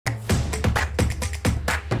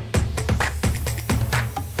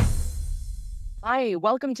Hi,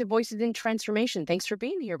 welcome to Voices in Transformation. Thanks for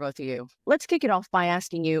being here, both of you. Let's kick it off by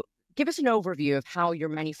asking you, give us an overview of how your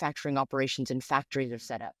manufacturing operations and factories are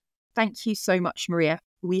set up. Thank you so much, Maria.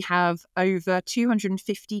 We have over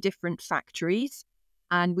 250 different factories,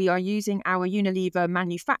 and we are using our Unilever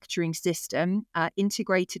Manufacturing System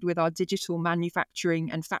integrated with our digital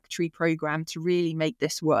manufacturing and factory program to really make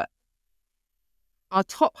this work. Our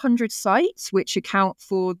top 100 sites, which account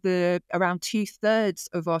for around 2/3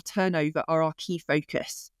 of our turnover, are our key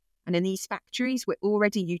focus. And in these factories, we're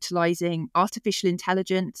already utilising artificial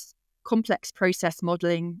intelligence, complex process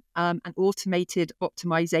modelling, and automated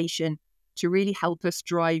optimization to really help us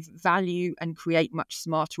drive value and create much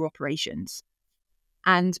smarter operations.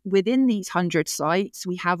 And within these 100 sites,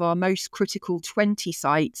 we have our most critical 20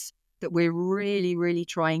 sites that we're really, really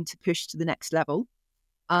trying to push to the next level.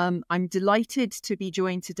 I'm delighted to be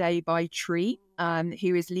joined today by Tri,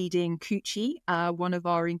 who is leading Cu Chi, one of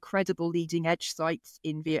our incredible leading edge sites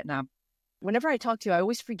in Vietnam. Whenever I talk to you, I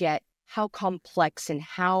always forget how complex and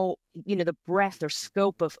how, the breadth or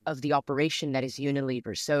scope of the operation that is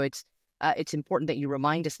Unilever. So it's important that you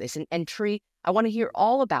remind us this. And Tri, I want to hear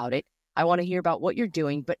all about it. I want to hear about what you're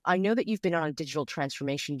doing, but I know that you've been on a digital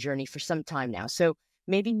transformation journey for some time now. So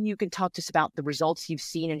maybe you can talk to us about the results you've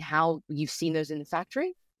seen and how you've seen those in the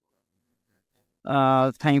factory.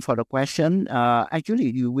 Thanks for the question. Actually,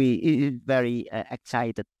 it is very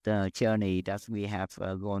excited journey that we have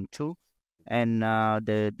gone through, and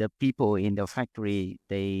the people in the factory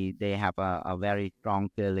they have a very strong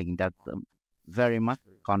feeling that very much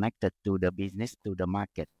connected to the business, to the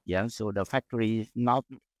market. Yeah, so the factory is not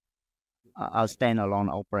a standalone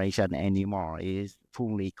operation anymore. It is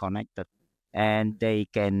fully connected, and they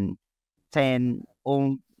can send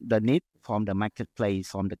all the need from the marketplace,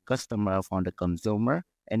 from the customer, from the consumer,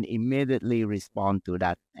 and immediately respond to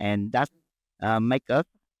that. And that make us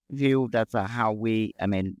view that's how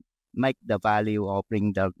make the value or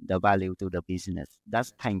bring the value to the business.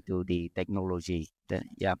 That's thanks to the technology.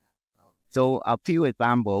 Yeah. So a few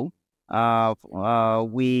examples.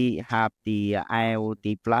 We have the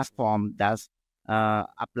IoT platform that's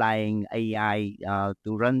applying AI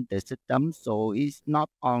to run the system. So it's not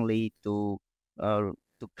only to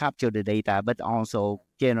capture the data, but also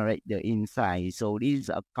generate the insight. So this is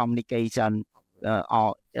a communication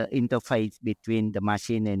or interface between the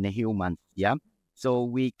machine and the human. Yeah. So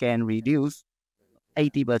we can reduce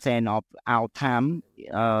 80% of our time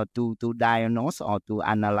to diagnose or to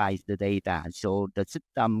analyze the data. So the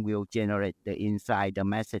system will generate the insight, the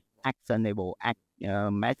message, actionable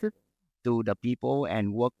message to the people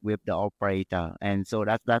and work with the operator. And so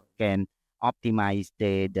that can optimize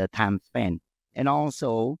the time spent. And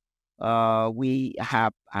also, we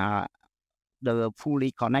have the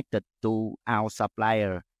fully connected to our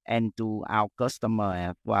supplier and to our customer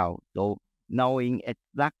as well. So knowing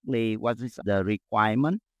exactly what is the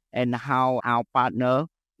requirement and how our partner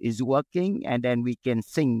is working, and then we can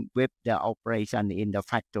sync with the operation in the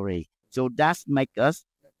factory. So that's make us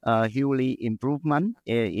hugely improvement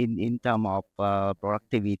in terms of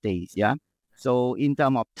productivity. Yeah. So in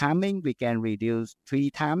terms of timing, we can reduce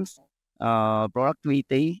 3 times.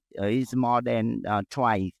 Productivity is more than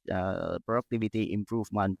twice productivity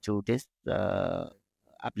improvement to this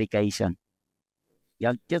application.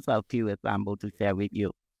 Yeah, just a few examples to share with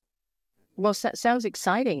you. Well, sounds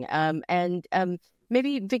exciting. And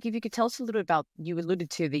maybe, Vicky, if you could tell us a little bit about, you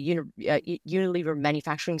alluded to the Unilever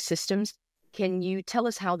Manufacturing Systems. Can you tell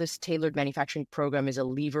us how this tailored manufacturing program is a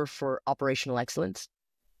lever for operational excellence?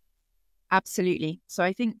 Absolutely. So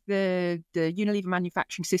I think the Unilever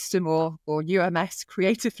Manufacturing System, or UMS,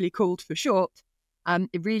 creatively called for short,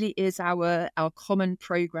 it really is our common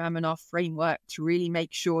program and our framework to really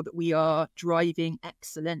make sure that we are driving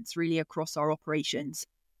excellence really across our operations,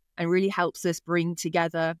 and really helps us bring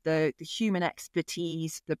together the human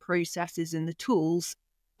expertise, the processes and the tools,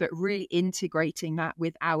 but really integrating that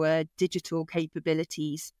with our digital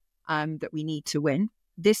capabilities that we need to win.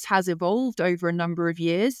 This has evolved over a number of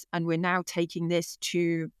years, and we're now taking this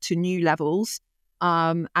to new levels.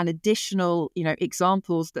 And additional,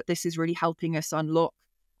 examples that this is really helping us unlock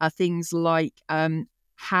are things like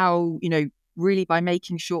how, really by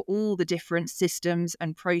making sure all the different systems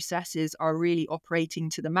and processes are really operating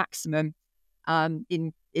to the maximum.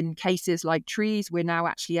 In cases like trees, we're now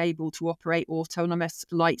actually able to operate autonomous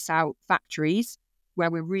lights out factories,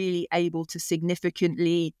 where we're really able to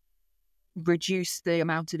significantly reduce the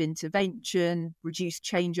amount of intervention, reduce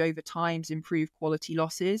changeover times, improve quality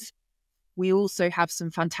losses. We also have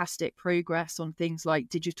some fantastic progress on things like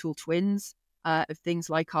digital twins of things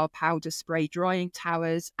like our powder spray drying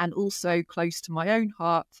towers, and also close to my own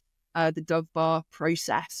heart, the Dove Bar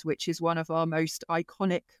process, which is one of our most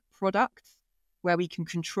iconic products, where we can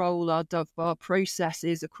control our Dove Bar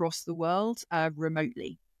processes across the world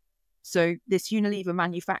remotely. So this Unilever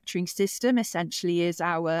Manufacturing System essentially is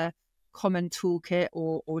our common toolkit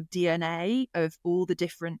or DNA of all the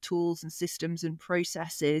different tools and systems and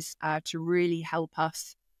processes to really help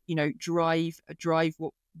us, drive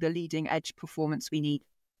what the leading edge performance we need.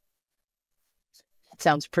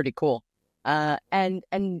 Sounds pretty cool. And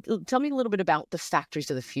tell me a little bit about the factories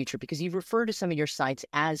of the future, because you refer to some of your sites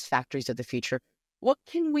as factories of the future. What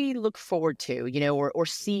can we look forward to, or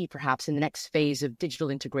see perhaps in the next phase of digital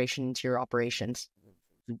integration into your operations?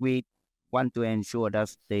 We want to ensure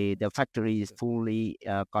that the factory is fully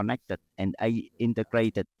connected and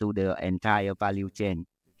integrated to the entire value chain.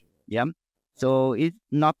 Yeah. So it's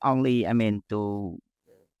not only, to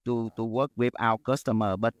work with our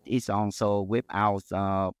customer, but it's also with our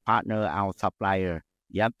partner, our supplier.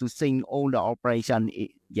 Yeah, to sync all the operation.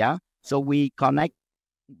 Yeah, so we connect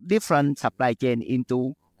different supply chain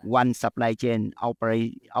into one supply chain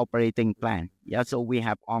operating plan. Yeah, so we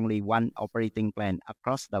have only one operating plan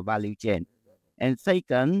across the value chain. And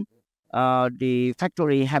second, the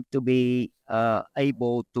factory have to be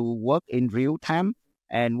able to work in real time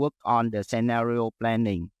and work on the scenario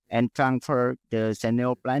planning and transfer the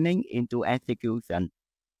scenario planning into execution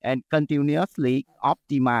and continuously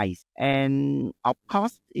optimize. And of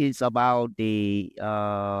course, it's about the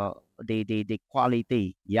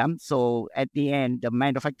quality. Yeah. So at the end, the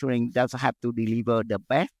manufacturing does have to deliver the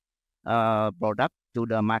best product to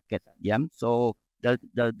the market. Yeah. So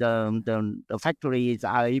the factories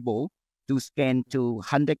are able to scan to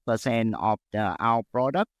 100% of our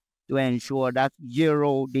product to ensure that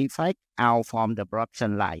zero defect out from the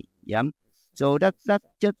production line. Yeah. So that's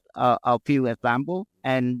just a few examples,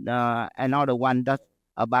 and another one that's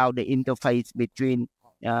about the interface between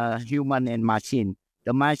human and machine.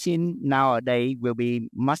 The machine nowadays will be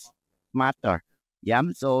much smarter. Yeah,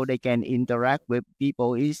 so they can interact with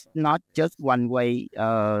people. It's not just one way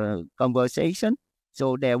conversation.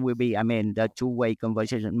 So there will be, the two-way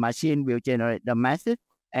conversation. Machine will generate the message,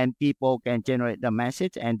 and people can generate the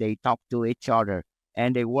message, and they talk to each other,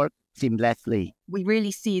 and they work seamlessly. We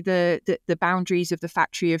really see the boundaries of the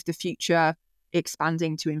factory of the future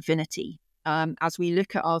expanding to infinity. As we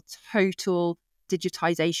look at our total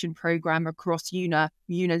digitization program across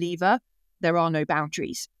Unilever, there are no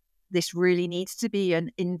boundaries. This really needs to be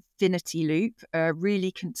an infinity loop,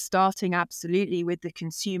 really starting absolutely with the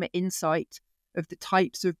consumer insight of the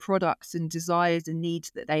types of products and desires and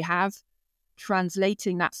needs that they have,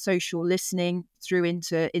 translating that social listening through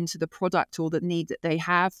into the product or the need that they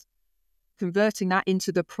have, converting that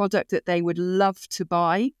into the product that they would love to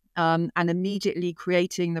buy, and immediately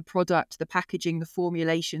creating the product, the packaging, the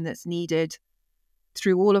formulation that's needed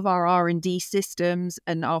through all of our R&D systems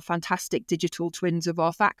and our fantastic digital twins of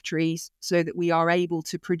our factories, so that we are able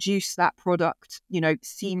to produce that product,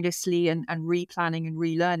 seamlessly and replanning and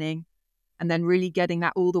relearning, and then really getting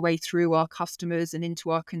that all the way through our customers and into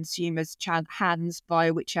our consumers' hands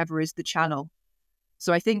via whichever is the channel.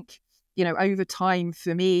 So I think, over time,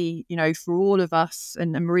 for me, for all of us,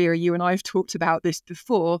 and Maria, you and I have talked about this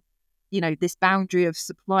before, this boundary of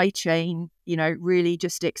supply chain, really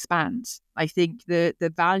just expands. I think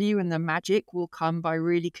the value and the magic will come by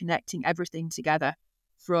really connecting everything together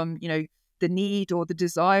from, the need or the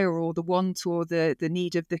desire or the want or the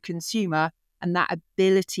need of the consumer, and that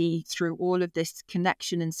ability through all of this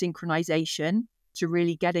connection and synchronization to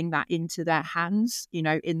really getting that into their hands,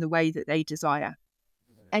 in the way that they desire.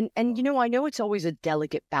 And I know it's always a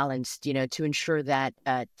delicate balance, to ensure that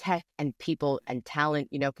tech and people and talent,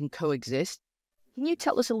 can coexist. Can you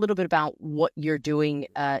tell us a little bit about what you're doing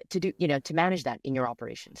to manage that in your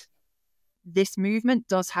operations? This movement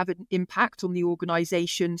does have an impact on the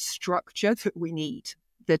organization structure that we need,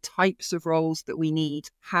 the types of roles that we need,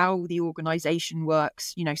 how the organization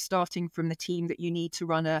works, starting from the team that you need to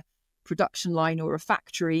run a production line or a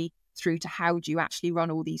factory through to how do you actually run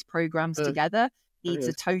all these programs together. Needs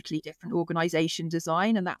a totally different organization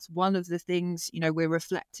design. And that's one of the things, we're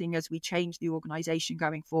reflecting as we change the organization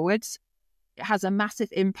going forwards. It has a massive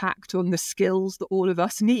impact on the skills that all of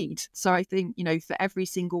us need. So I think, for every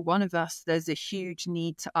single one of us, there's a huge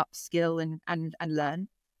need to upskill and learn.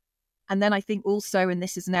 And then I think also, and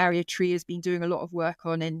this is an area Tri has been doing a lot of work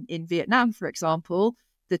on in Vietnam, for example,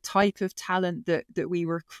 the type of talent that we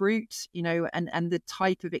recruit, and the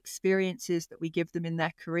type of experiences that we give them in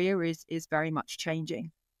their career is very much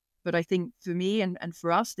changing. But I think for me and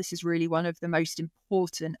for us, this is really one of the most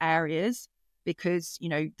important areas, because,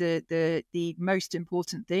 the most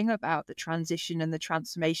important thing about the transition and the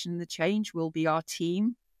transformation and the change will be our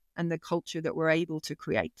team and the culture that we're able to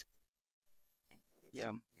create.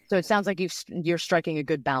 Yeah. So it sounds like you're striking a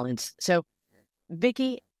good balance. So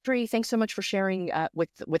Vicky, Tri, thanks so much for sharing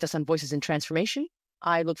with us on Voices in Transformation.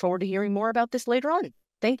 I look forward to hearing more about this later on.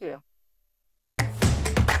 Thank you.